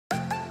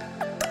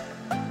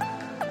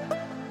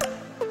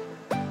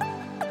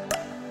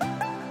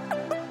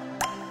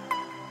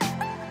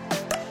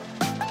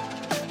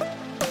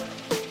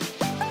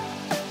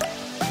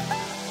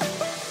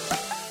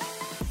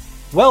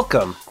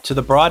Welcome to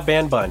the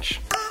Broadband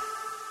Bunch,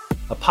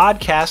 a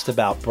podcast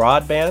about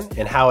broadband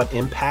and how it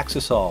impacts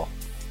us all.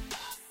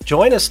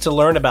 Join us to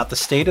learn about the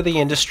state of the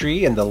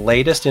industry and the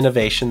latest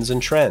innovations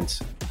and trends.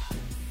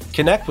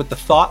 Connect with the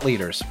thought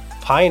leaders,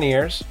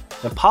 pioneers,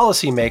 and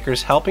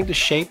policymakers helping to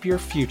shape your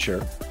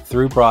future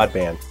through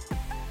broadband.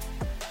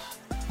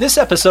 This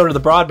episode of the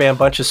Broadband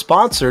Bunch is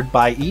sponsored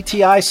by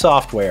ETI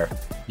Software,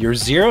 your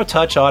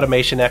zero-touch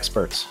automation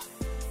experts.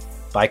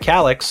 By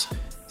Calix,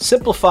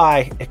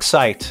 simplify,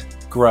 excite,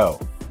 grow.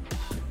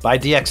 By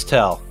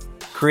DXTEL,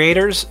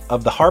 creators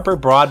of the Harper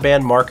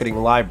Broadband Marketing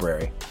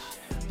Library.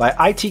 By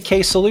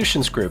ITK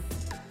Solutions Group,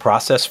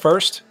 process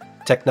first,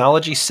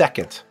 technology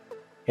second.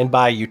 And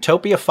by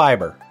Utopia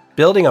Fiber,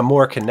 building a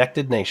more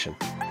connected nation.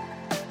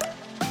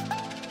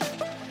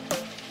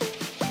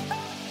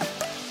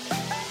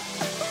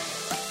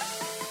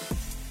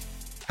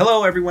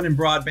 Hello, everyone in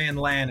broadband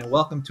land, and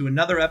welcome to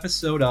another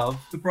episode of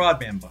the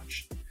Broadband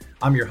Bunch.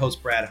 I'm your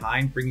host, Brad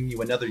Hine, bringing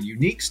you another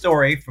unique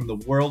story from the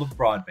world of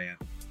broadband.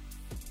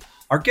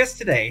 Our guest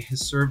today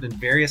has served in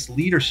various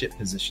leadership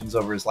positions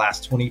over his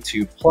last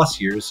 22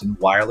 plus years in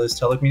wireless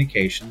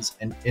telecommunications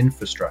and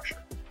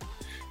infrastructure.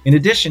 In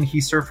addition,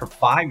 he served for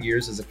 5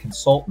 years as a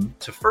consultant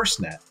to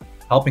FirstNet,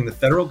 helping the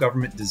federal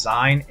government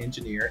design,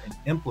 engineer, and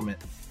implement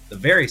the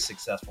very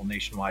successful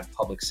nationwide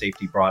public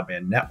safety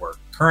broadband network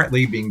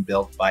currently being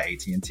built by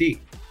AT&T.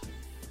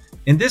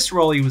 In this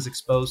role, he was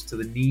exposed to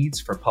the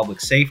needs for public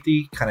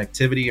safety,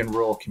 connectivity in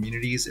rural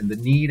communities, and the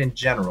need in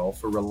general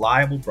for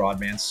reliable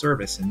broadband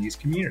service in these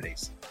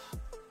communities.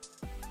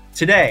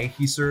 Today,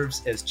 he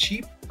serves as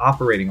Chief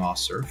Operating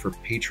Officer for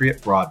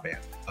Patriot Broadband,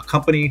 a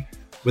company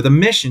with a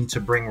mission to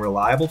bring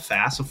reliable,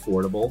 fast,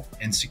 affordable,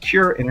 and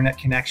secure internet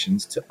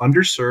connections to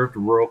underserved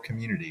rural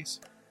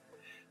communities.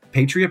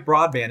 Patriot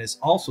Broadband is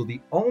also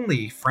the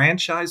only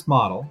franchise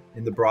model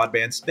in the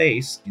broadband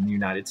space in the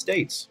United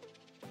States.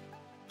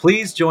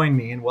 Please join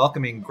me in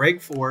welcoming Greg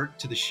Ford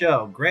to the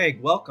show.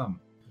 Greg, welcome.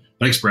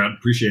 Thanks, Brad.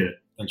 Appreciate it.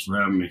 Thanks for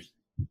having me.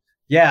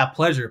 Yeah,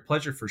 pleasure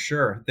for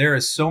sure. There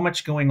is so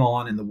much going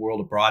on in the world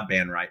of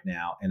broadband right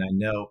now, and I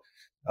know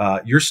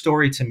your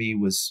story to me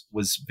was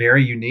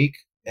very unique.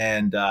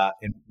 And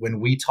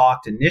when we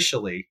talked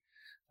initially,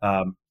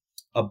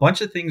 a bunch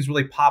of things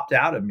really popped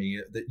out of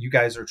me that you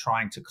guys are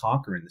trying to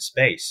conquer in the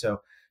space. So,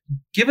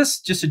 give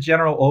us just a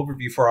general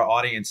overview for our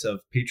audience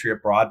of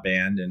Patriot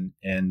Broadband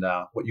and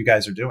what you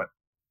guys are doing.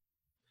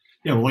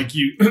 Yeah, well, like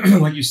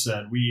you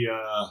said, we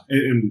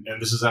and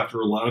this is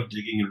after a lot of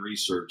digging and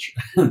research,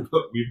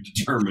 but we've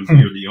determined we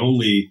are the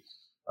only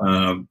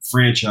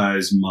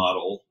franchise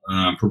model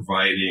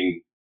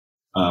providing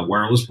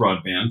wireless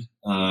broadband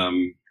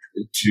in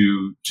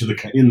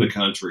the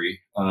country.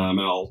 And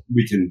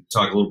we can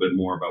talk a little bit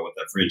more about what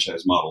that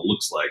franchise model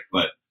looks like.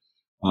 But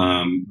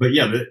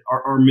yeah,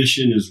 our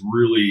mission is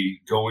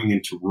really going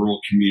into rural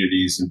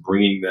communities and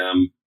bringing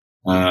them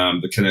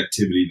the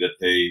connectivity that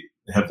they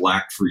have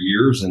lacked for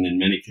years, and in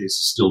many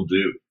cases still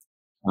do.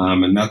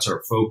 And that's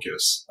our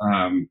focus.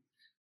 I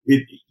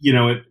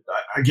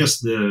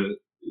guess the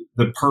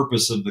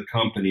purpose of the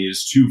company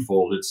is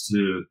twofold. It's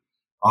to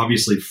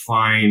obviously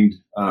find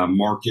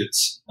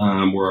markets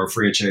where our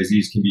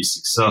franchisees can be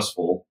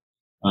successful.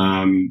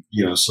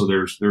 So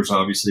there's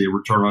obviously a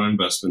return on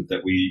investment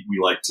that we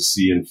like to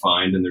see and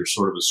find, and there's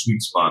sort of a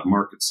sweet spot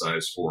market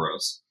size for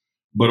us.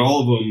 But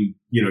all of them,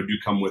 do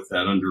come with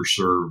that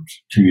underserved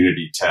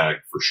community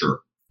tag for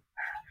sure.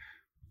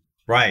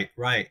 Right.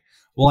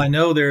 Well, I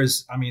know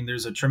there's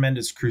a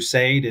tremendous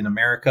crusade in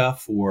America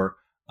for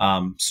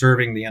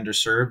serving the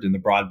underserved in the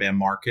broadband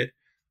market.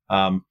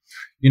 And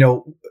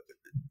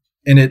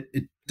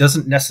it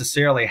doesn't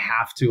necessarily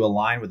have to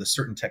align with a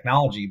certain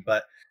technology,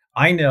 but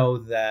I know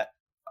that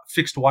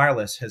fixed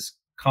wireless has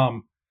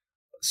come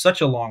such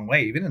a long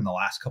way, even in the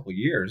last couple of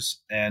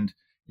years. And,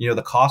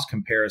 the cost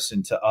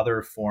comparison to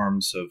other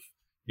forms of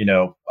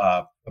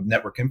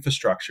network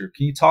infrastructure.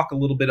 Can you talk a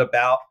little bit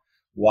about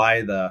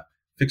why the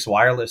fixed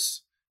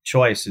wireless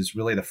choice is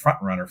really the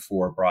front runner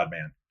for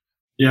broadband?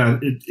 Yeah,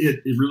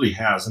 it really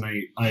has. And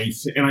I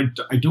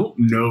don't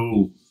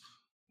know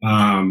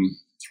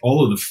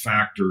all of the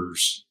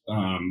factors,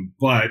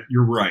 but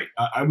you're right.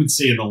 I would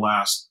say in the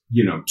last,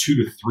 2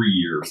 to 3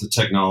 years, the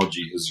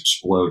technology has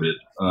exploded.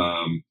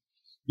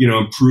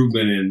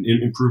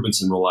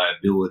 Improvements in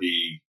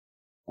reliability,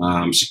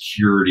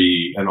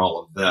 security, and all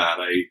of that.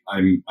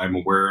 I'm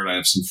aware, and I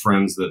have some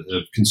friends that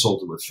have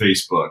consulted with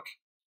Facebook,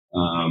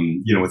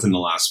 within the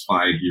last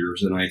 5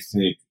 years, and I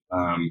think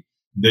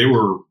they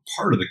were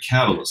part of the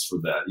catalyst for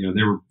that.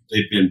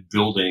 They've been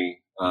building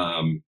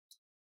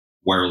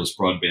wireless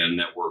broadband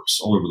networks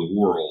all over the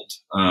world.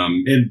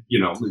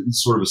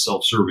 It's sort of a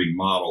self-serving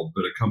model,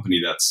 but a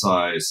company that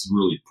size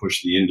really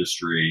pushed the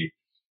industry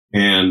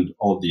and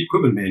all of the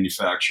equipment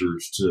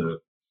manufacturers to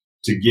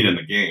get in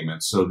the game.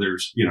 And so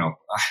there's,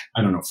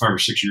 I don't know, 5 or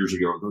 6 years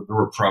ago, there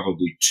were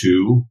probably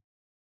 2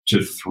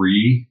 to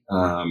 3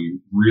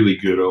 really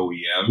good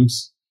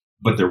OEMs,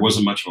 but there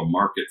wasn't much of a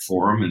market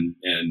for them.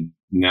 And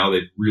now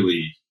they've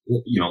really,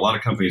 a lot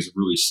of companies have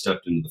really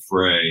stepped into the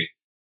fray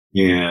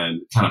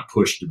and kind of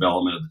push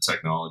development of the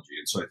technology.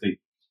 And so I think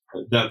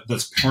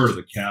that's part of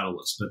the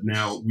catalyst. But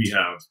now we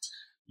have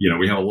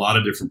a lot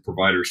of different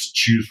providers to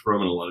choose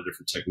from and a lot of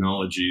different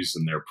technologies,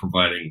 and they're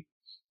providing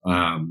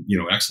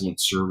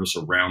excellent service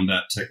around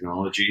that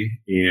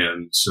technology.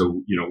 And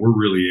so, we're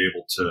really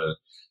able to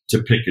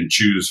pick and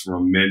choose from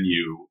a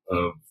menu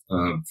of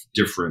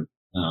different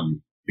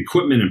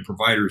equipment and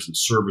providers and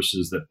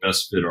services that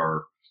best fit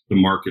the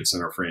markets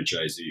and our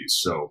franchisees.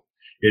 So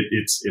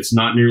it's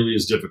not nearly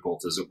as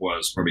difficult as it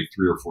was probably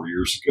 3 or 4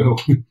 years ago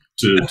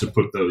to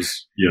put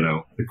those,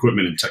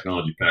 equipment and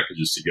technology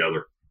packages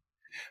together.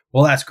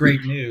 Well, that's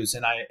great news.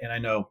 And I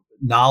know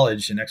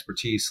knowledge and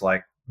expertise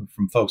like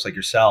from folks like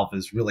yourself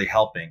is really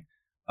helping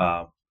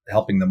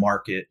the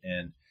market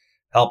and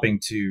helping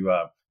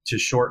to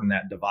shorten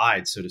that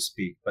divide, so to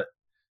speak. But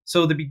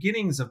so the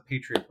beginnings of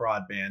Patriot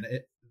Broadband,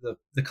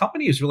 the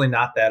company is really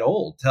not that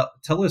old.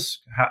 Tell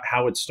us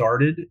how it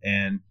started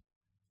and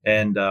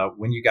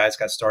when you guys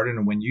got started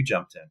and when you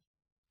jumped in.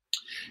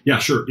 Yeah,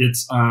 sure.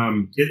 It's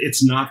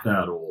not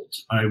that old.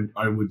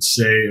 I would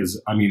say as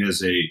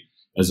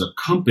a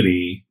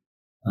company,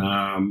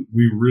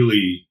 we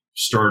really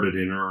started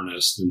in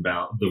earnest in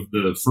about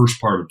the first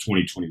part of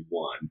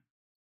 2021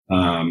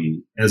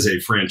 as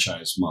a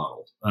franchise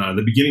model.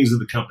 The beginnings of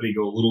the company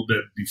go a little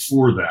bit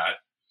before that,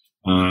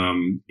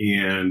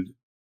 and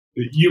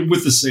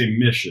with the same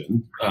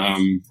mission,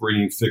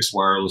 bringing fixed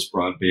wireless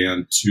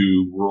broadband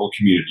to rural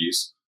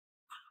communities.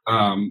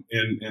 And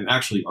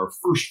actually, our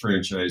first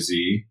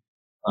franchisee,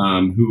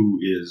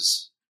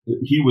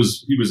 he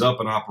was up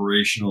and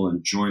operational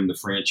and joined the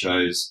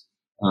franchise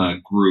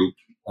group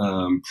a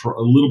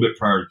little bit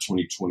prior to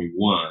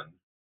 2021.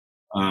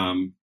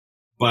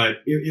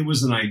 But it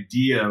was an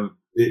idea.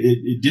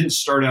 It didn't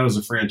start out as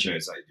a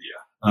franchise idea.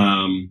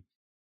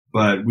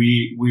 But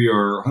we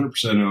are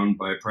 100% owned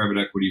by a private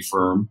equity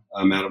firm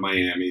out of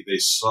Miami. They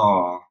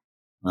saw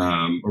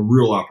a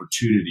real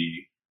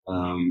opportunity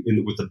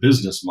with the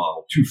business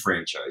model to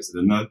franchise it,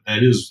 and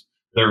that is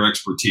their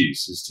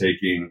expertise, is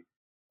taking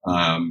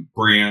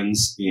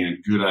brands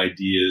and good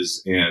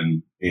ideas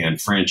and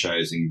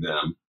franchising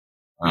them.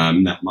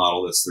 That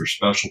model, that's their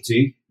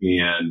specialty,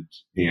 and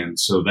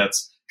so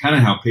that's kind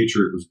of how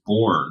Patriot was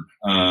born.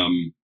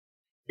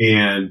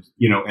 And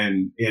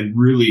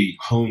really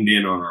honed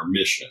in on our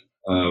mission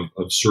of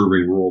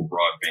serving rural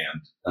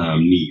broadband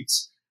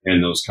needs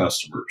and those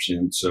customers.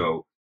 And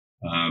so,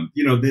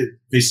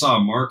 they saw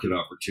a market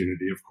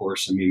opportunity. Of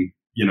course,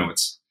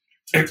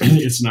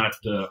 it's not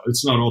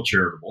all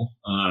charitable.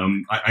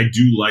 I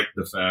do like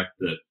the fact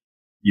that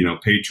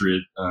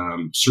Patriot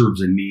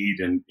serves a need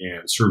and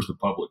serves the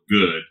public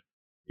good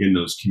in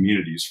those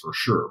communities for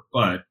sure.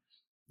 But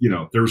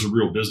there's a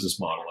real business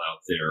model out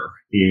there,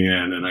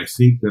 and I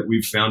think that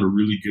we've found a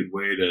really good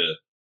way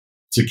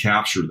to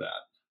capture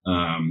that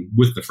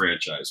with the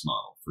franchise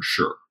model for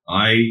sure.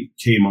 I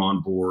came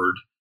on board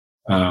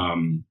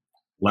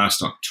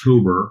last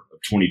October of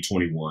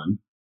 2021,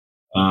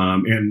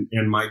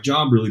 and my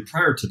job really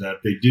prior to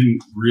that, they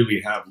didn't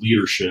really have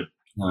leadership.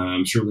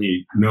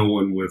 Certainly, no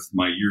one with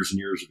my years and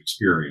years of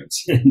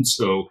experience, and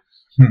so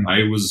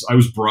I was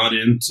brought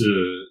in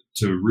to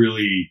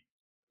really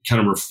kind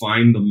of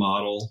refine the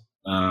model,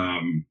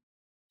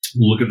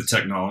 look at the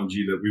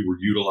technology that we were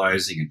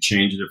utilizing and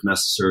change it if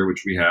necessary,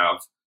 which we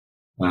have,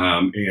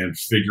 and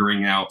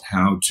figuring out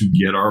how to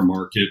get our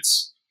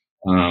markets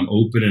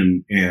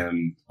open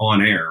and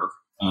on air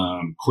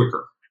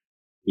quicker,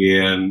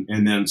 and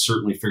then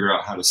certainly figure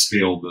out how to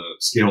scale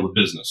the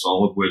business,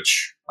 all of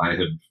which I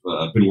have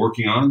been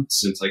working on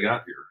since I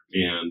got here.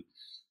 And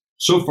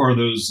so far,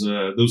 those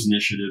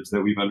initiatives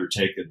that we've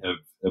undertaken have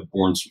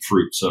borne some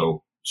fruit.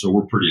 So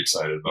we're pretty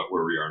excited about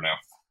where we are now.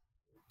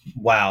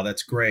 Wow,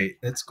 that's great.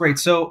 That's great.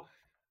 So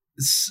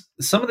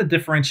some of the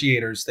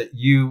differentiators that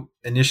you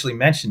initially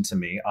mentioned to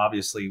me,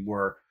 obviously,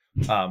 were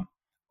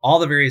all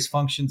the various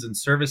functions and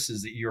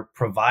services that you're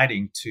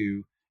providing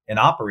to an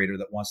operator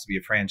that wants to be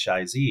a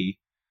franchisee.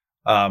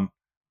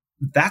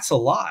 That's a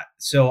lot.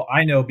 So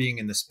I know, being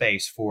in the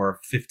space for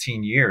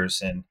 15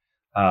 years and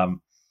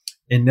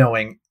in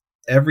knowing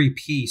every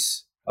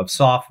piece of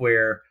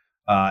software,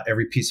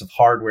 every piece of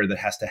hardware that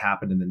has to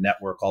happen in the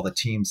network, all the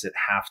teams that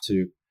have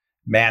to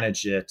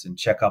manage it and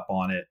check up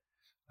on it.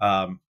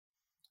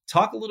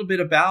 Talk a little bit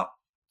about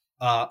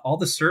all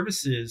the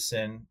services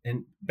and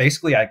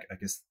basically, I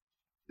guess,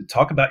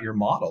 talk about your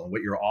model and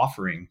what you're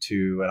offering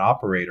to an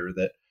operator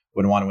that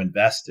would want to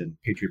invest in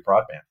Patriot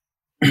Broadband.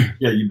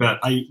 Yeah, you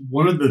bet.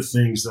 One of the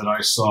things that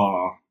I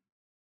saw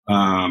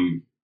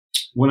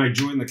when I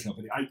joined the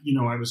company, I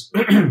was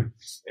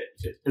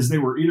as they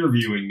were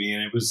interviewing me,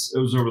 and it was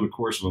over the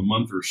course of a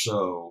month or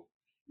so.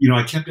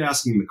 I kept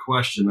asking the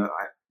question that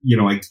I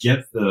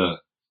get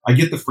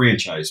the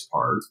franchise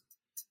part,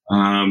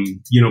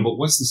 but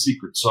what's the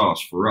secret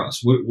sauce for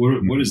us?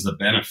 What is the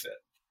benefit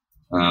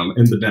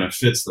and the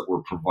benefits that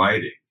we're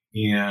providing?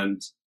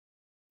 And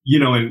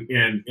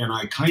and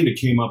I kind of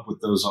came up with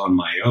those on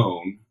my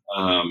own.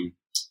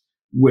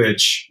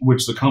 Which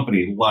the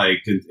company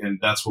liked, and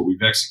that's what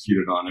we've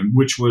executed on, and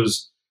which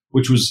was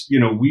which was,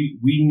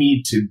 we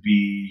need to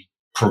be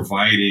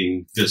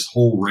providing this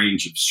whole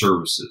range of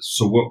services.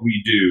 So what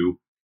we do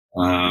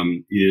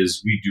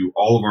is we do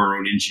all of our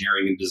own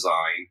engineering and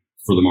design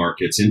for the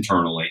markets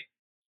internally.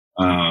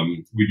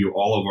 We do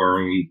all of our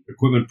own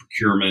equipment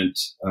procurement,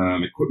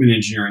 equipment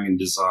engineering and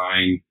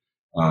design,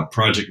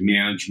 project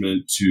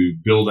management to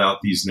build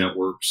out these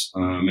networks,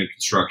 and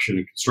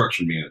construction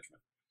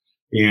management.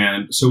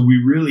 And so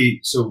we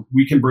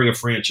can bring a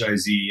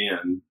franchisee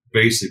in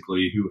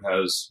basically who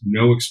has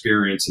no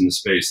experience in the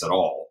space at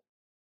all.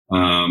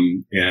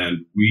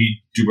 And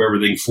we do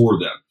everything for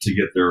them to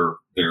get their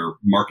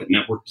market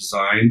network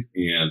designed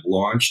and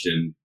launched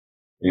and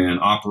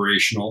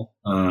operational.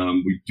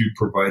 We do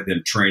provide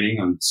them training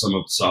on some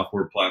of the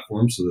software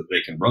platforms so that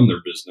they can run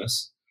their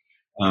business.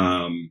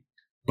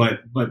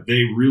 But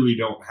they really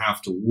don't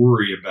have to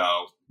worry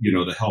about,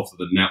 the health of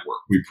the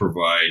network. We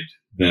provide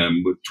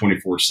them with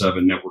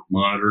 24/7 network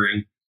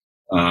monitoring.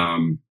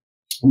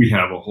 We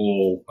have a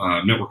whole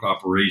network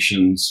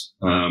operations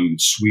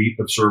suite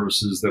of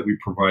services that we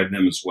provide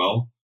them as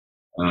well.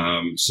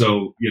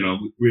 So,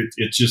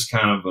 it's just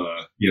kind of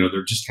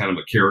they're just kind of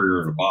a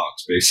carrier in a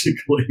box,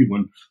 basically,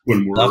 when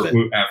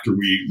after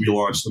we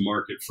launch the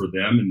market for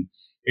them.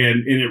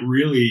 And it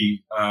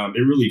really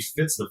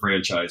fits the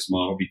franchise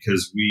model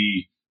because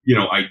we,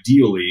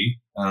 ideally,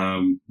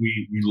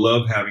 we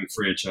love having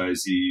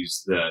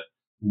franchisees that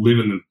live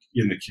in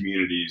the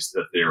communities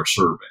that they are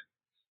serving.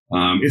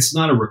 It's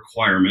not a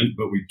requirement,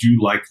 but we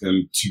do like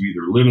them to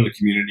either live in the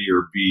community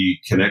or be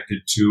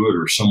connected to it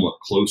or somewhat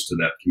close to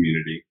that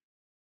community.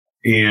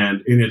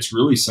 And it's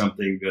really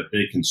something that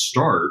they can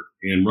start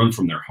and run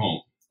from their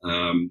home.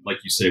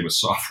 Like you say, with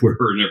software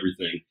and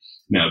everything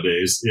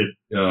nowadays,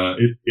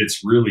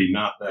 it's really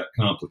not that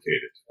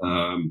complicated.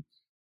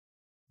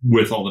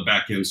 With all the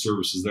back end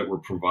services that we're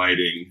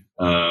providing,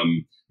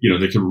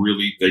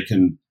 they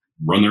can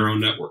run their own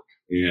network,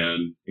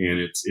 and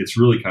it's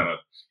really kind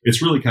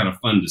of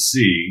fun to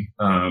see.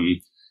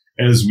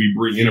 As we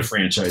bring in a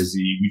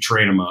franchisee, we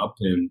train them up,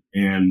 and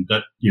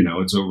that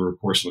it's over a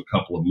course of a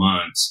couple of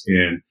months,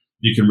 and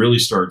you can really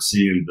start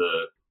seeing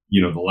the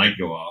light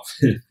go off.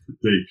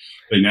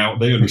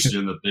 they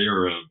understand that they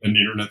are an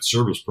internet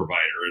service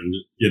provider, and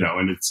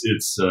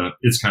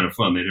it's kind of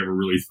fun. They never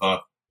really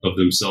thought of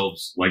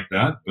themselves like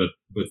that, but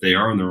they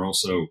are, and they're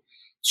also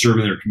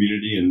serving their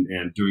community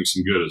and doing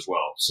some good as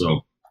well.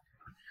 So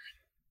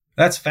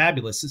that's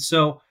fabulous.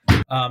 So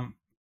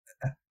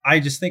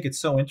I just think it's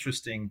so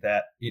interesting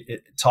that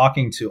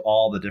talking to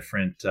all the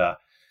different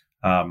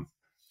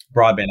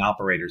broadband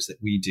operators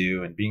that we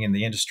do, and being in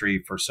the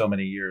industry for so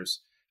many years,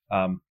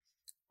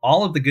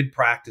 all of the good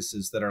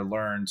practices that are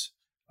learned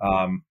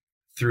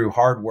through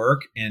hard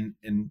work, and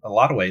in a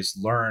lot of ways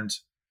learned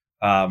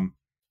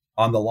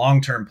on the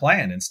long-term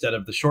plan instead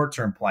of the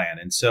short-term plan.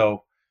 And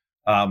so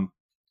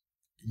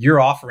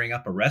you're offering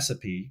up a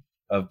recipe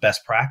of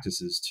best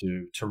practices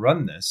to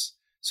run this.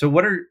 So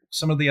what are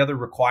some of the other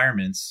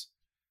requirements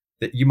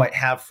that you might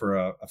have for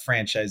a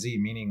franchisee?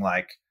 Meaning,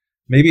 like,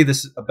 maybe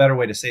this is a better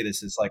way to say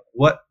this is like,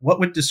 what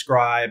would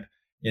describe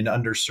an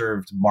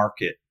underserved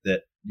market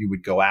that you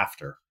would go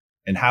after,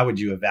 and how would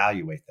you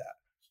evaluate that?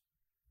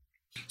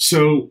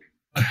 So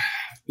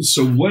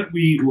what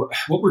we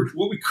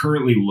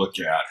currently look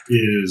at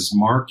is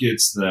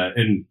markets that,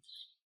 and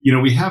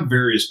we have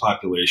various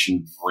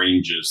population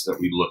ranges that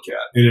we look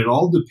at, and it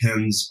all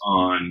depends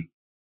on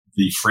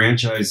the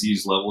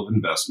franchisee's level of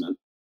investment,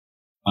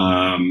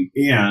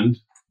 and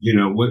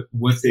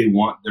what they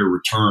want their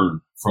return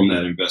from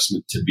that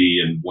investment to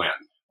be and when.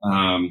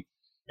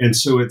 And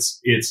so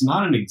it's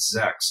not an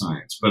exact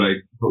science, but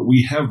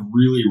we have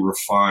really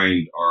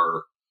refined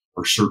our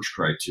search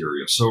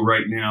criteria. So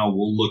right now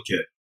we'll look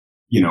at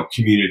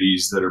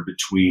communities that are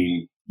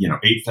between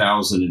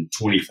 8,000 and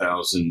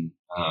 20,000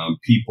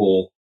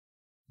 people,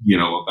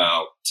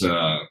 about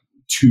 2,000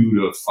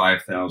 to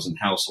 5,000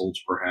 households,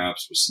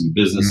 perhaps, with some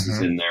businesses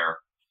in there.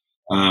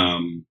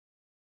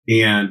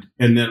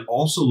 And then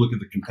also look at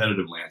the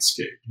competitive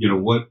landscape.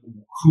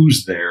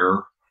 Who's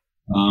there?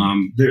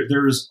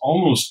 There is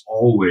almost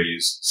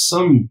always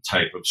some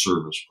type of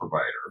service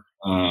provider.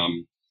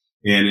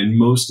 And in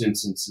most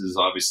instances,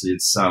 obviously,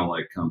 it's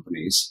satellite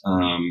companies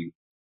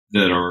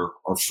that are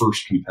our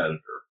first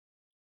competitor.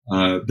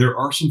 There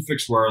are some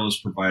fixed wireless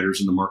providers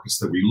in the markets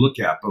that we look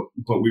at,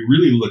 but we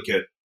really look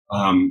at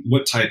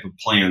what type of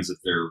plans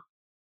that they're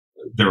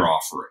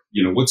offering.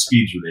 What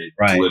speeds are they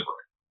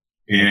delivering?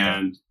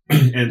 And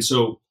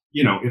so,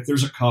 if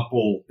there's a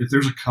couple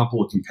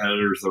of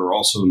competitors that are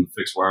also in the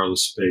fixed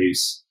wireless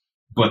space,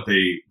 but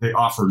they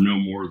offer no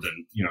more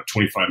than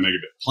 25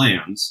 megabit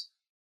plans,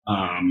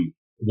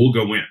 we'll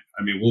go in.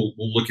 I mean, we'll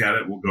look at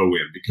it, we'll go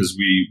in, because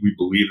we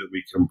believe that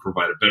we can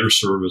provide a better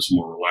service,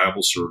 more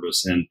reliable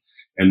service, and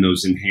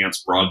those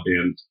enhanced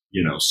broadband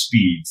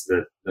speeds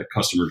that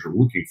customers are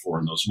looking for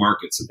in those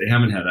markets that they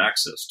haven't had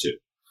access to.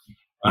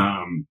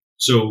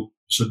 So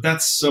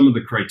that's some of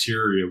the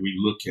criteria we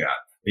look at.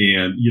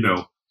 And,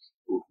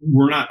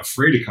 we're not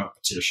afraid of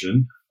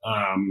competition.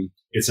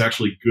 It's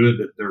actually good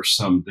that there's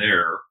some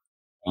there.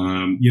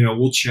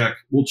 we'll check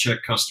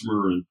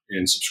customer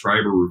and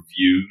subscriber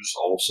reviews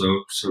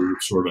also, so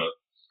sort of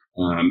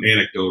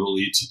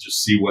anecdotally to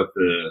just see what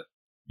the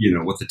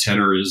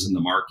tenor is in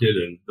the market,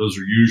 and those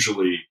are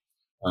usually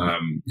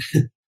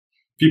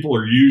people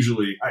are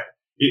usually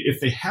if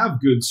they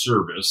have good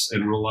service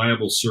and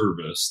reliable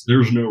service,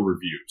 there's no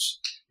reviews.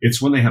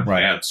 It's when they have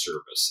bad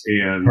service,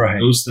 and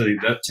those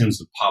things that tends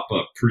to pop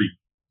up pretty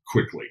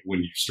quickly when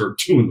you start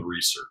doing the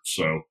research.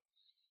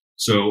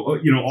 So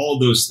all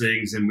of those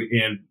things, and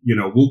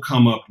we'll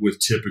come up with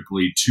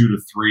typically 2 to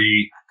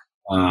 3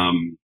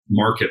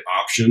 market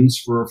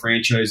options for our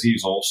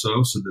franchisees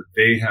also, so that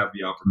they have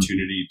the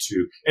opportunity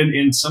to,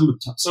 and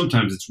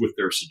sometimes it's with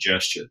their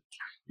suggestion,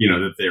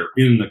 that they're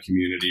in the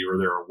community or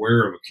they're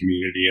aware of a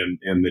community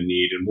and the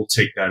need, and we'll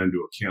take that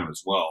into account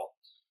as well.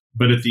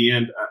 But at the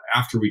end,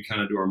 after we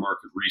kind of do our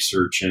market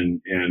research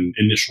and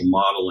initial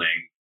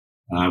modeling,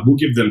 we'll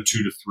give them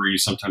 2 to 3,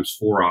 sometimes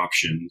 4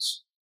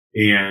 options,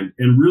 and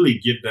really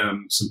give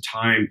them some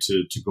time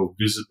to go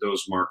visit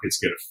those markets,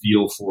 get a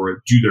feel for it,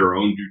 do their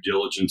own due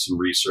diligence and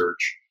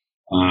research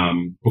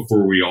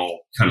before we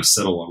all kind of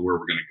settle on where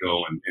we're going to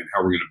go and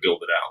how we're going to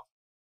build it out.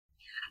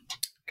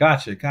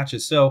 Gotcha.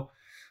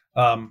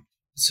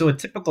 So a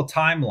typical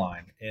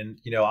timeline, and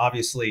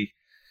obviously,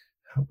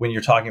 when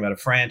you're talking about a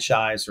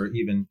franchise or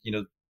even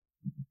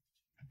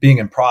being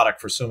in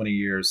product for so many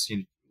years,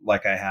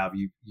 like I have,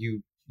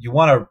 you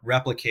want to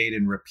replicate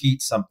and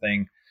repeat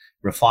something,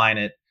 refine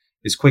it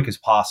as quick as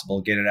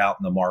possible, get it out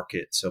in the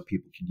market so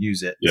people can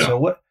use it. Yeah.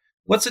 So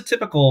what's a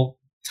typical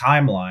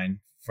timeline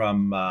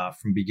from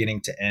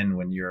beginning to end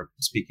when you're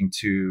speaking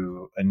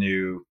to a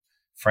new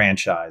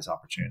franchise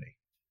opportunity?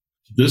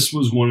 This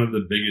was one of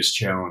the biggest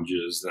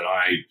challenges that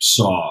I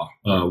saw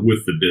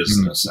with the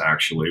business,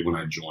 actually, when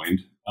I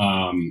joined.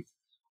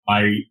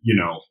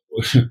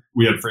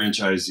 We had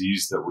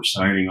franchisees that were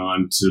signing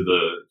on to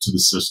the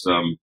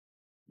system,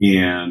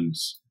 and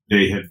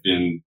they had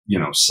been,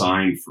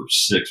 signed for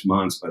 6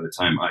 months by the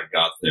time I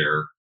got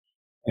there,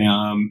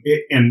 and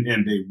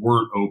they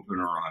weren't open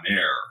or on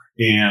air.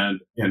 And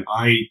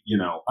I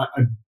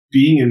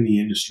being in the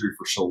industry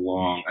for so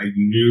long, I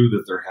knew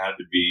that there had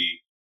to be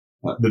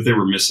that they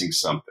were missing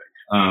something.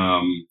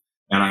 And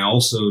I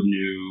also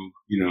knew,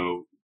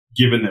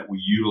 given that we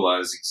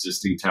utilize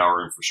existing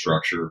tower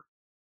infrastructure,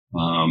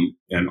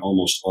 and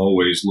almost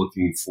always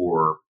looking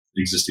for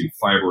existing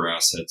fiber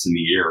assets in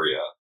the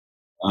area,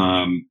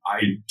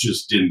 I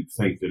just didn't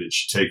think that it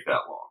should take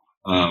that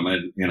long.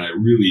 And I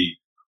really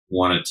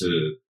wanted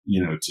to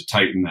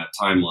tighten that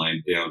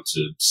timeline down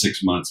to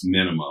 6 months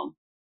minimum.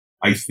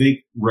 I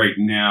think right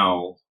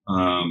now,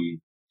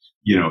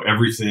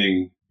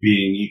 everything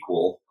being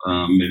equal,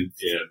 and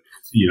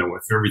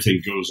if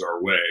everything goes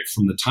our way,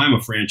 from the time a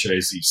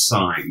franchisee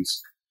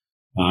signs,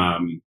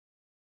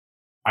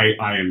 I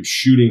am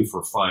shooting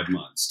for 5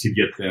 months to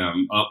get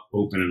them up,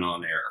 open, and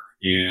on air.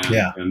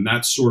 And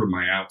that's sort of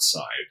my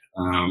outside.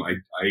 I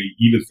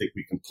even think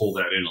we can pull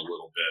that in a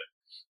little bit.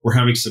 We're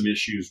having some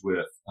issues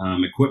with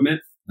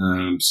equipment,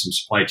 some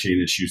supply chain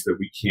issues that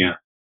we can't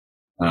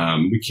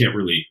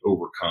really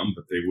overcome,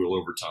 but they will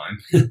over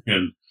time.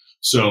 And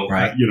so,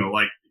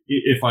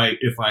 if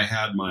I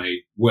had my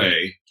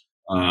way,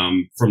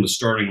 from the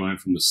starting line,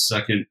 from the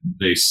second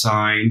they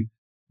sign,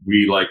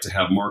 we like to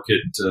have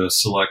market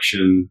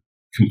selection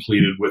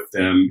completed with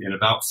them in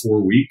about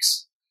 4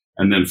 weeks.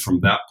 And then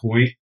from that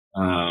point,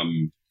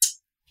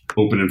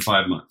 open in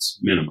 5 months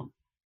minimum.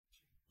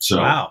 So,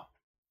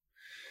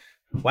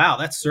 wow,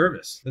 that's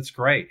service. That's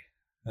great.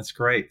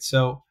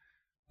 So,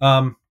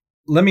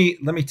 let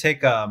me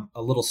take a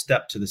little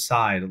step to the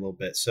side a little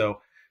bit.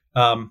 So,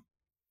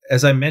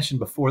 as I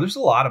mentioned before, there's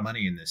a lot of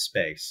money in this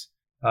space.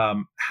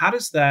 How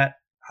does the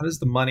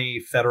money,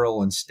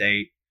 federal and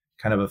state,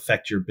 kind of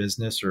affect your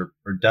business, or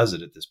does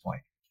it at this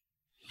point?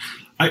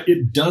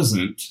 It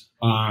doesn't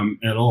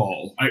at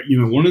all.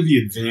 One of the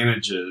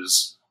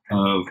advantages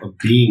of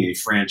being a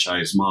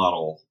franchise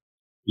model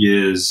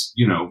is,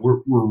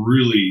 we're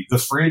really, the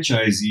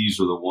franchisees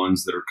are the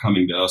ones that are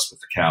coming to us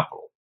with the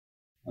capital,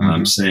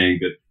 saying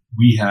that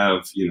we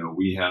have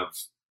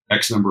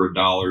X number of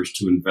dollars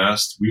to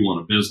invest. We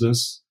want a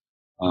business.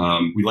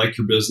 We like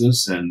your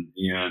business, and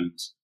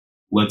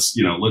let's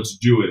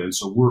do it. And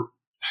so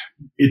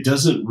it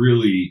hasn't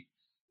really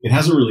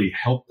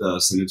helped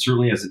us, and it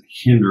certainly hasn't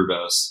hindered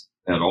us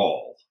at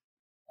all.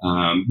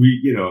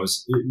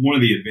 One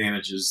of the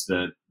advantages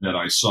that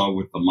I saw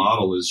with the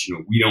model is,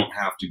 we don't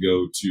have to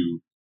go to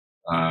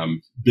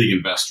big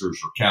investors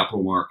or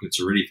capital markets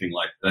or anything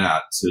like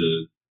that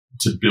to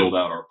build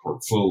out our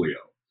portfolio.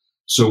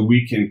 So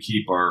we can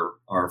keep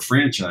our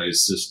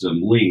franchise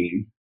system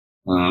lean,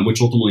 which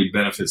ultimately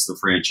benefits the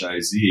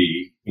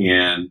franchisee,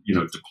 and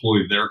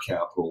deploy their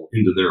capital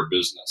into their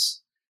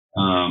business.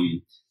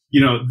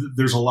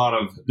 There is a lot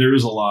of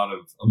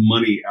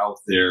money out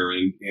there,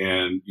 and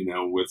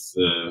with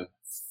the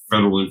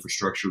federal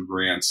infrastructure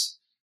grants,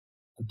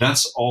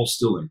 that's all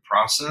still in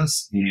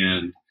process.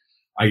 And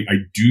I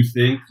do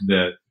think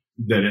that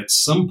at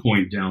some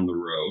point down the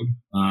road,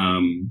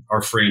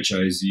 our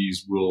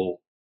franchisees will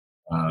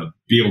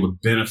be able to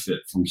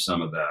benefit from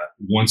some of that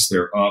once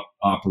they're up,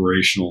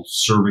 operational,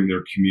 serving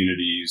their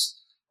communities.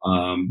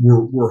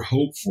 We're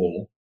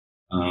hopeful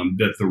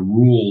that the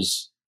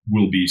rules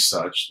will be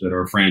such that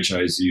our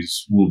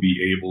franchisees will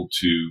be able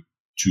to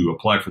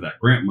apply for that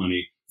grant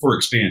money for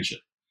expansion.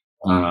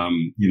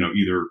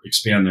 Either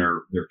expand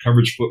their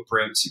coverage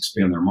footprints,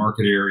 expand their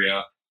market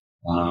area,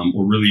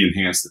 or really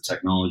enhance the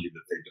technology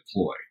that they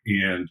deploy.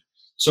 And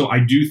so I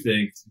do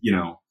think,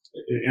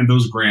 and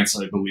those grants,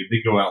 I believe,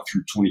 they go out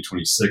through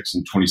 2026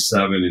 and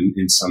 27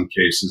 in some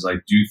cases. I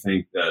do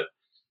think that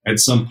at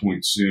some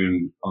point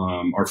soon,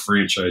 our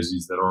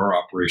franchisees that are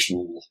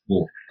operational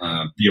will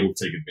be able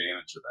to take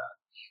advantage of that.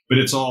 But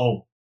it's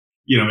all,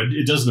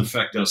 it doesn't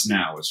affect us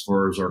now as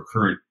far as our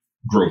current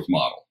growth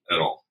model at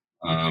all.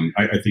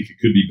 I think it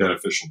could be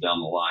beneficial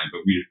down the line,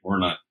 but we're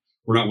not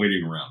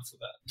waiting around for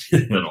that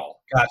at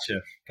all.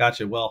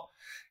 Gotcha. Well,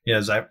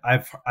 as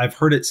I've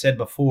heard it said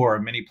before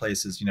in many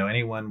places,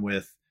 anyone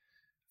with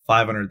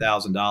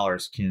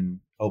 $500,000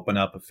 can open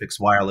up a fixed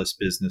wireless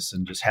business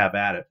and just have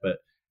at it. But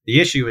the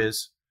issue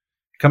is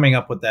coming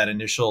up with that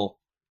initial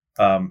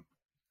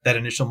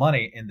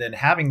money and then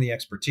having the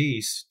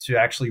expertise to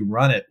actually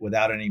run it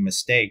without any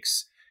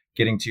mistakes,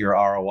 getting to your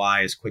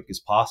ROI as quick as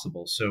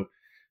possible. So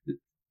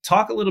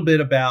talk a little bit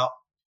about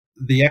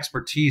the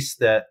expertise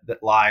that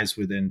lies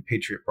within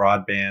Patriot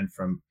Broadband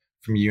from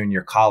you and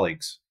your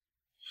colleagues.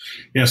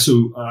 Yeah,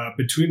 so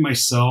between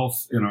myself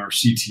and our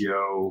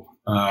CTO,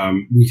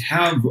 we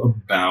have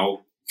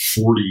about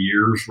 40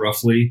 years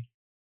roughly,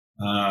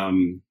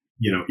 in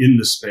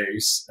the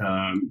space.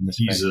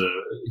 He's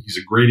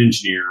a great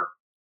engineer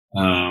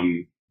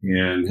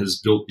and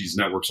has built these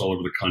networks all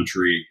over the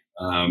country.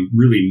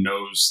 Really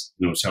knows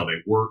how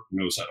they work,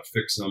 knows how to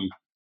fix them,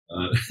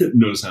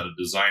 knows how to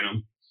design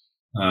them,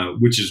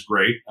 which is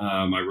great.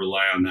 I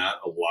rely on that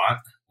a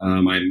lot.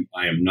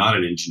 I am not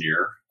an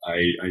engineer.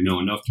 I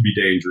know enough to be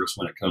dangerous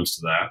when it comes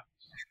to that.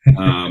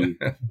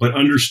 But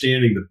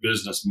understanding the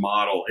business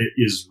model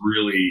is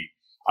really,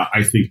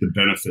 I think, the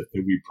benefit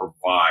that we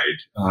provide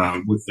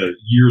with the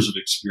years of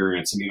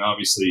experience. I mean,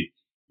 obviously,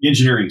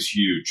 engineering is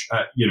huge.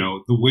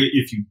 The way,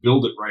 if you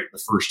build it right the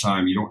first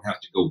time, you don't have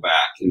to go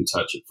back and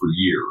touch it for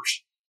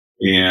years.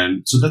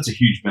 And so that's a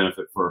huge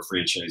benefit for our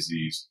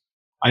franchisees.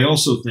 I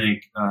also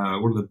think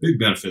one of the big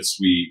benefits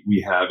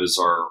we have is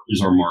our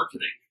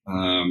marketing.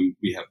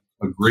 We have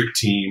a great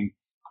team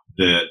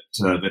that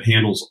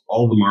handles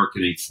all the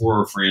marketing for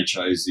our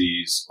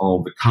franchisees,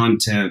 all the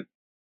content,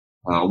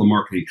 all the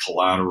marketing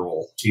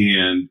collateral,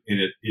 and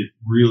it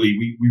really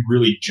we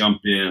really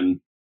jump in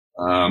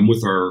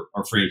with our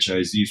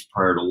franchisees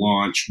prior to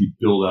launch. We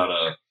build out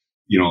a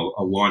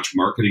launch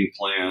marketing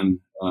plan,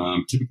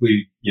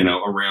 typically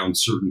around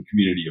certain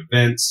community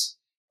events,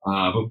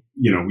 but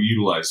we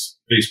utilize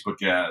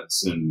Facebook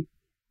ads and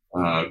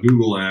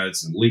Google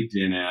ads and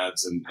LinkedIn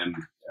ads and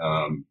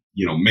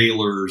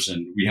mailers,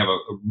 and we have a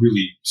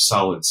really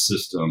solid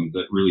system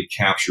that really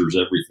captures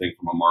everything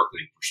from a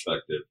marketing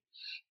perspective,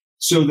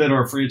 so that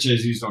our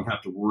franchisees don't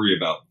have to worry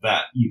about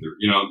that either.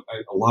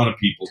 A lot of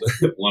people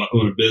that want to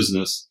own a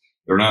business,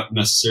 they're not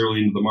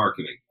necessarily into the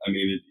marketing. I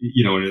mean,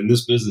 and in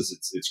this business,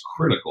 it's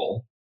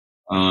critical,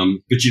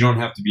 but you don't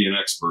have to be an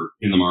expert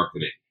in the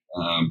marketing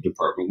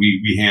department.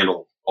 We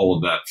handle all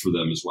of that for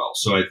them as well.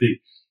 So I think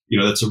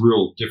that's a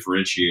real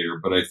differentiator,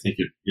 but I think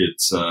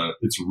it's a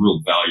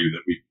real value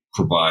that we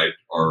provide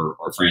our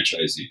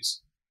franchisees.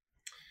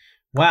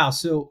 Wow.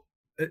 So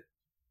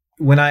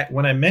when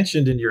I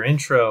mentioned in your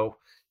intro,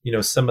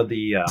 some of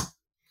the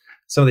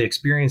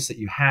experience that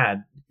you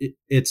had, it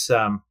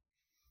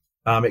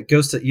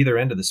goes to either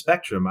end of the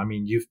spectrum. I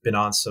mean, you've been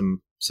on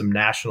some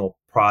national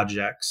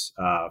projects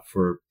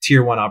for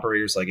tier one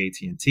operators like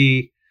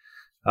AT&T,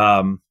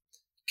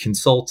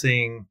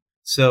 consulting.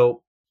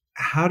 So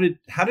how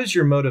does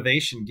your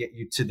motivation get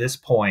you to this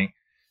point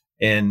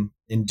in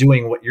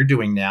doing what you're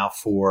doing now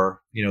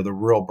for the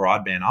rural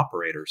broadband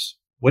operators?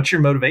 What's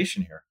your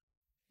motivation here?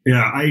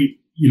 Yeah, I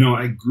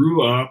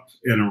grew up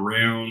and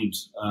around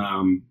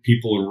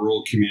people in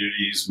rural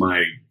communities.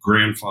 My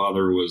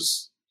grandfather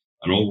was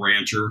an old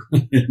rancher,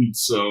 and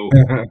so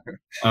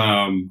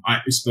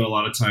I spent a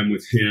lot of time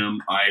with him.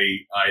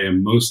 I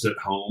am most at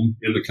home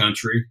in the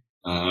country.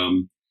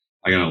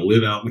 I gotta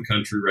live out in the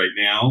country right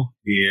now,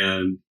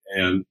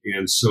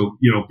 and so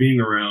being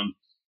around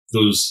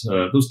those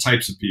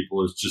types of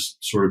people has just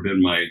sort of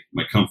been my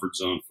comfort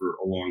zone for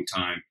a long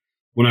time.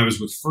 When I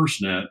was with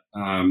FirstNet,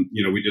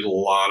 we did a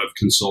lot of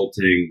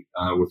consulting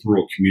with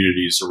rural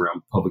communities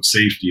around public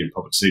safety and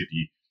public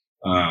safety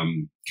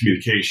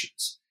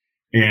communications,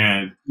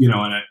 and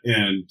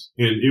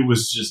it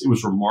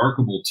was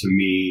remarkable to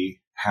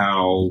me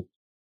how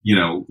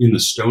in the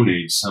Stone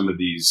Age some of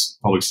these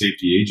public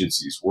safety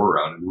agencies were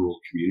out in rural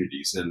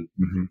communities, and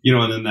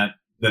and then that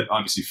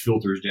obviously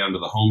filters down to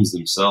the homes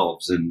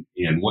themselves and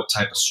what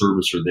type of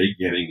service are they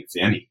getting, if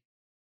any.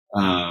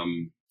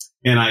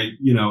 And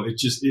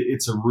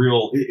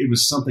it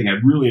was something I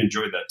really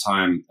enjoyed that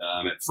time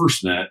at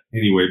FirstNet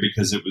anyway,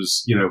 because it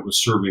was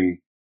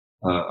serving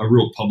a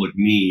real public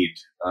need.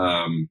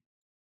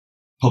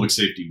 public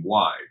safety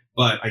wide.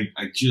 But I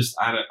just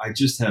had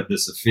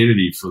this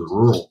affinity for the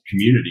rural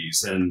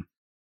communities. And,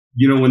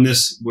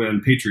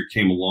 when Patriot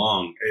came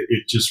along,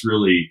 it just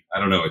really, I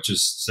don't know, it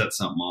just set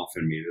something off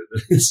in me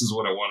that this is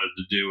what I wanted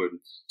to do and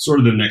sort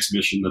of the next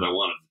mission that I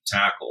wanted to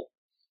tackle.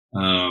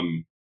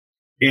 And,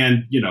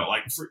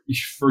 like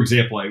for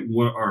example,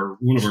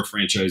 one of our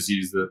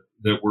franchisees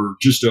that we're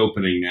just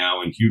opening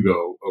now in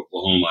Hugo,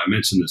 Oklahoma. I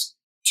mentioned this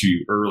to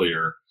you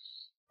earlier.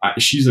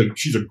 She's a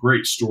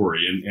great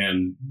story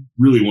and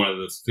really one of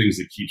the things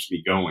that keeps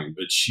me going.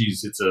 But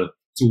it's a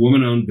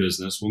woman-owned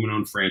business,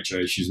 woman-owned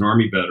franchise. She's an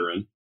Army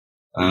veteran.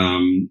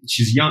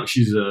 She's young.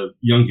 She's a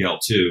young gal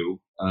too,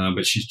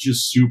 but she's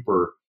just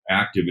super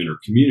active in her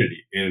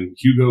community. And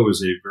Hugo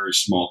is a very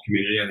small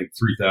community. I think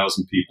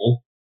 3,000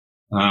 people.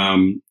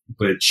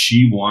 But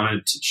she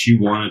wanted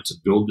to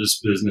build this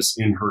business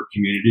in her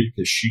community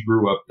because she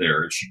grew up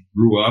there and she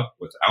grew up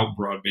without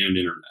broadband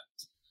internet.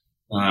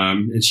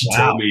 And she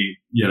told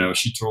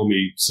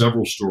me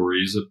several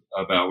stories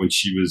about when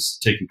she was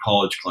taking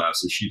college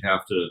classes. She'd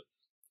have to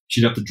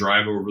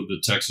drive over the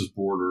Texas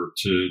border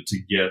to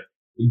get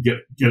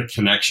a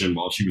connection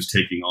while she was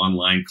taking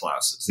online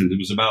classes. And it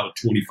was about a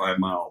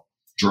 25-mile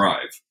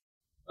drive,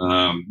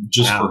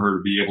 just for her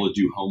to be able to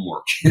do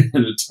homework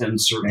and attend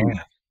certain,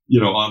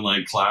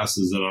 online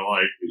classes. And I'm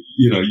like,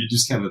 you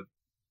just kind of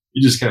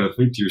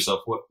think to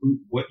yourself,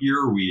 what year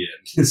are we in?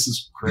 This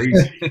is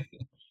crazy.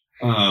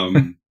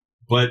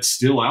 But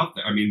still out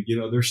there. I mean,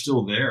 they're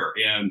still there.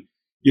 And,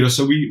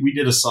 so we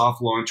did a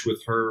soft launch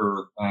with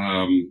her,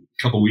 a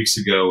couple of weeks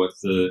ago at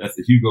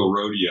the Hugo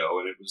Rodeo,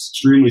 and it was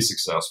extremely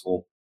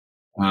successful.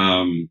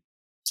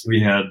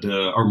 We had,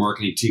 our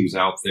marketing teams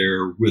out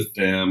there with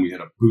them. We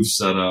had a booth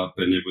set up,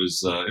 and it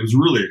was a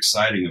really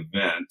exciting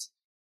event,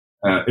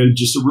 and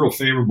just a real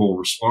favorable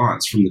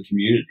response from the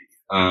community.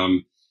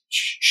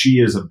 She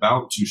is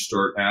about to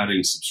start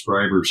adding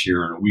subscribers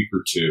here in a week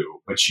or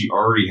two, but she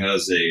already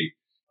has a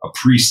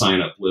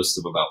pre-sign-up list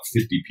of about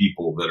 50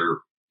 people that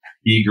are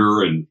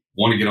eager and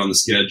want to get on the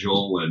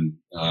schedule. And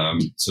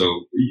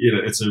so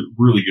it's a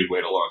really good way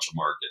to launch a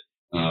market.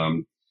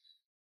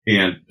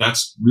 And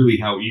that's really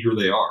how eager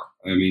they are.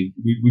 I mean,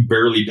 we've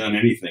barely done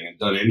anything and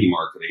done any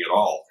marketing at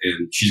all.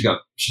 And she's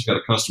got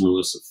a customer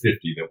list of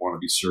 50 that want to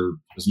be served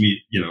as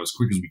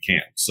quick as we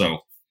can. So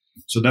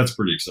that's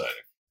pretty exciting.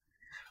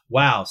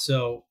 Wow.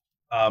 So,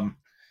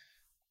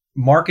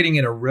 marketing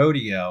at a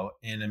rodeo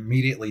and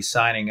immediately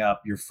signing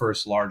up your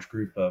first large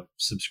group of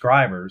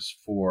subscribers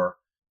for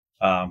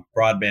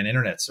broadband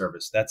internet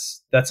service.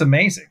 That's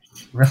amazing.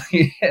 It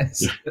really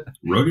is. Yeah.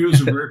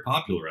 Rodeos are very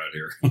popular out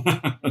here.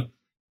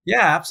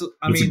 Yeah, absolutely.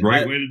 It's a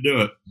great way to do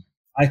it.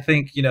 I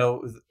think,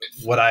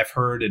 what I've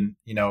heard and,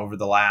 over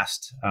the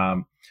last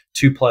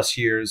 2+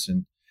 years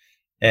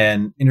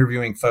and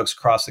interviewing folks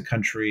across the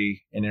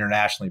country and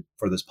internationally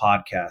for this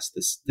podcast,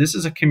 this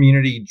is a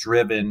community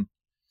driven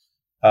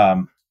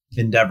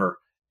endeavor.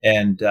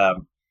 And,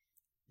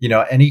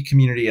 any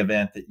community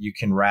event that you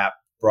can wrap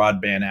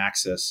broadband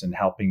access and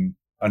helping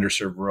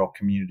underserved rural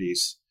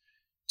communities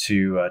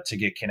to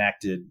get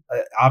connected.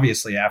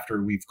 Obviously,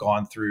 after we've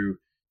gone through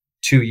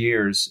 2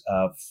 years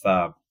of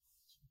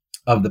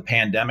the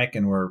pandemic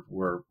and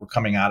we're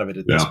coming out of it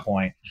at this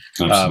point.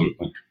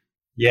 Absolutely.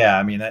 Yeah.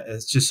 I mean,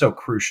 it's just so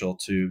crucial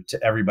to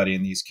everybody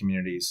in these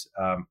communities.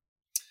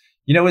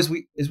 As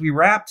we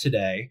wrap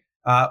today,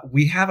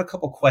 we have a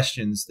couple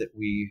questions that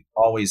we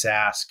always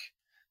ask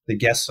the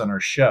guests on our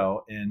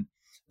show. And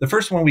the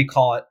first one, we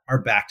call it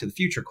our Back to the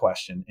Future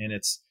question. And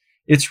it's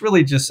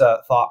really just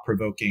thought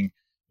provoking.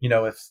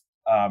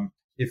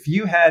 If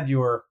you had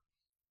your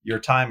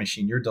time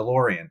machine, your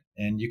DeLorean,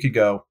 and you could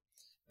go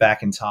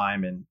back in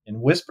time and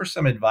whisper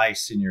some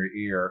advice in your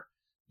ear,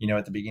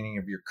 at the beginning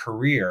of your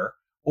career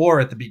or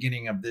at the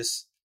beginning of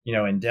this,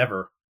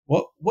 endeavor,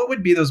 what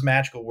would be those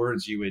magical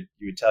words you would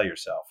tell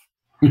yourself?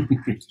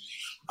 That's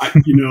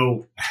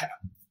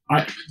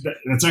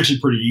actually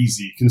pretty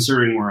easy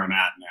considering where I'm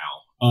at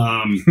now.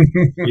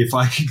 If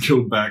I could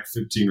go back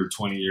 15 or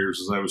 20 years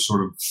as I was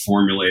sort of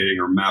formulating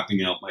or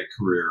mapping out my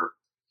career,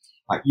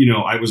 I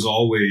was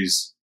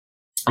always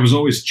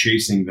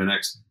chasing the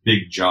next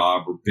big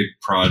job or big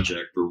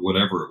project or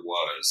whatever it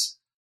was.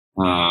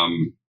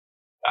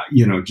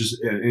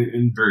 Just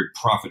in very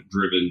profit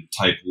driven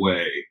type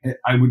way.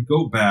 I would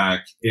go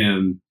back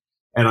and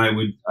I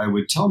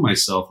would tell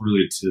myself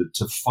really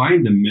to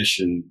find a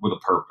mission with a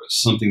purpose,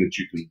 something that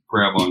you can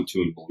grab onto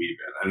and believe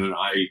in. And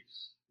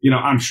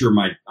I'm sure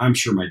my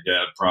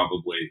dad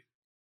probably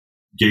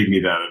gave me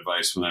that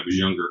advice when I was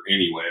younger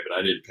anyway, but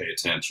I didn't pay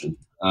attention.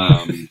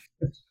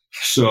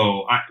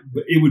 So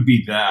it would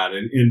be that.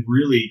 And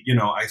really,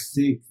 I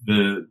think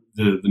the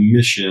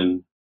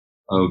mission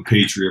of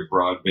Patriot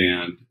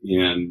Broadband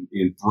in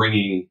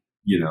bringing,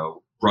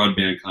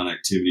 broadband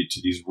connectivity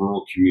to these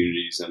rural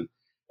communities and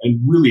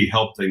really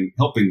helping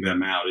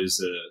them out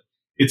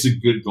it's a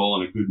good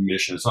goal and a good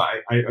mission. So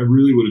I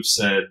really would have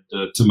said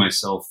to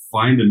myself,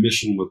 find a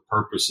mission with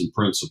purpose and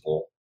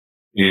principle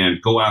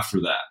and go after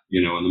that,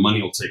 and the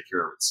money will take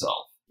care of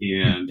itself.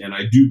 And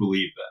I do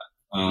believe that.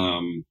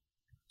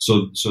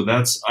 So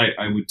that's,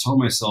 I would tell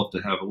myself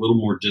to have a little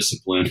more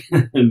discipline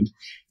and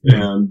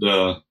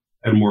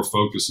more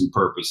focus and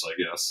purpose, I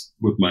guess,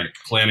 with my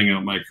planning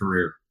out my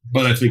career.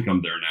 But I think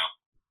I'm there now.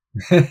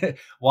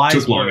 Wise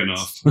Took long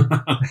words.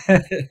 enough.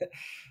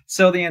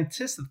 So the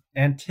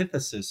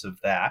antithesis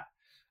of that,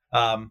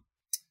 kind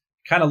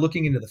of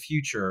looking into the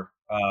future,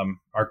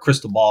 our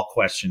crystal ball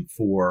question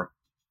for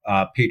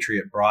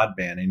Patriot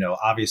Broadband.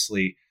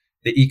 Obviously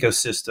the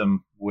ecosystem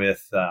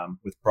with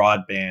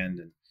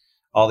broadband and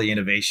all the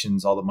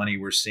innovations, all the money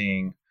we're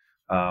seeing,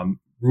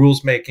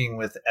 rules making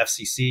with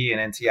FCC and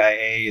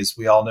NTIA, as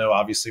we all know.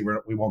 Obviously,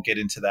 we won't get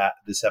into that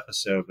this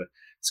episode, but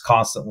it's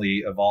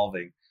constantly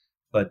evolving.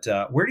 But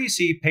where do you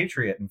see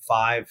Patriot in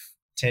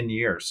 5-10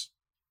 years?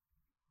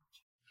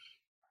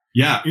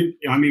 Yeah,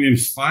 in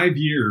 5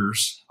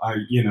 years,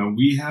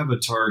 we have a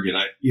target.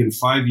 In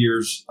 5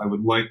 years, we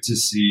would like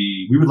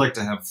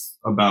to have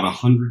about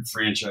 100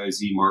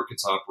 franchisee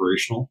markets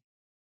operational.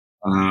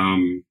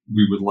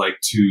 We would like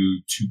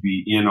to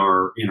be in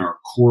our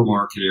core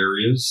market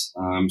areas,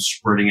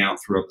 spreading out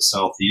throughout the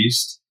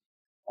Southeast,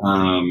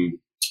 and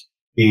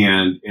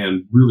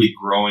really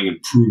growing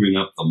and proving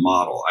up the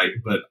model.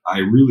 But I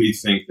really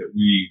think that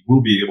we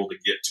will be able to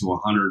get to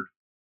 100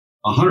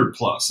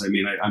 plus.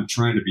 I'm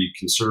trying to be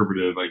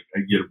conservative. I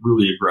get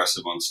really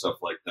aggressive on stuff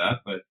like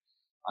that, but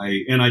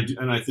I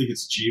think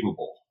it's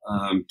achievable,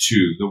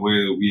 too. The way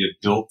that we have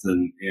built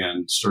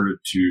and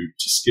started to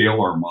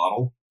scale our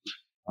model,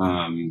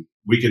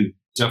 we can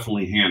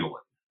definitely handle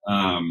it.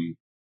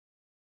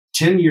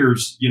 10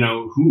 years,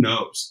 who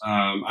knows?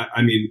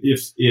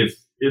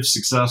 If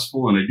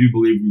successful, and I do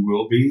believe we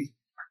will be,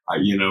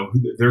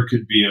 there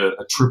could be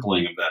a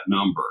tripling of that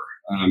number,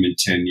 in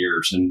 10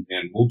 years, and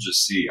we'll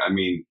just see.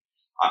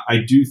 I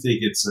do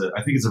think it's a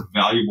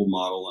valuable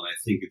model, and I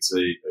think it's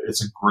a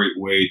great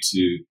way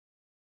to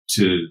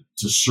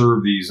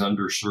serve these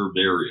underserved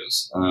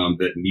areas,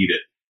 that need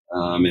it.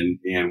 And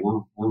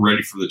we're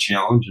ready for the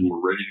challenge, and we're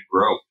ready to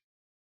grow.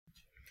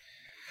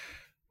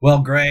 Well,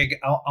 Greg,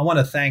 I want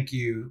to thank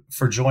you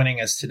for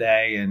joining us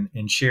today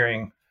and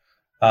sharing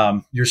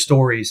your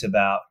stories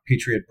about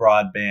Patriot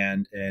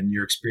Broadband and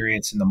your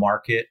experience in the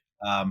market.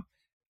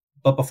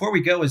 But before we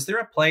go, is there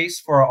a place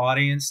for our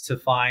audience to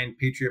find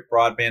Patriot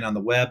Broadband on the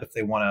web if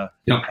they want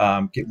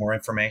to get more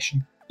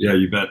information? Yeah,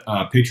 you bet.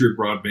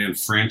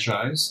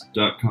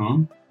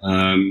 PatriotBroadbandFranchise.com,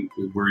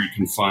 where you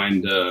can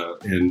find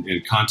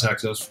and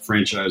contact us for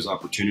franchise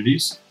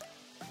opportunities.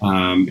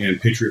 And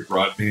Patriot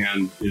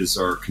Broadband is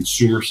our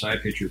consumer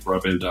site.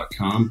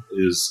 PatriotBroadband.com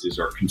is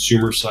our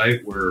consumer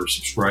site where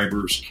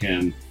subscribers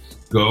can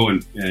go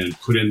and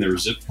put in their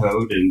zip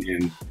code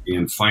and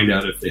find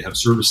out if they have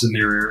service in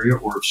their area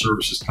or if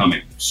service is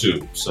coming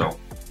soon. So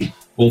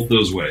both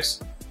those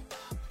ways.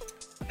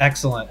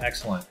 Excellent.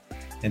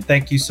 And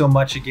thank you so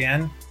much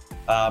again.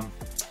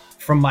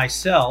 From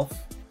myself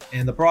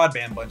and the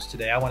Broadband Bunch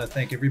today, I want to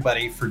thank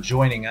everybody for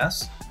joining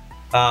us.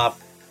 I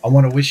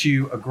want to wish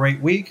you a great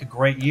week, a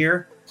great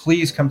year.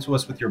 Please come to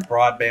us with your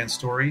broadband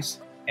stories,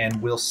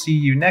 and we'll see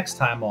you next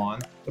time on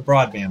the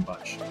Broadband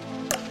Bunch.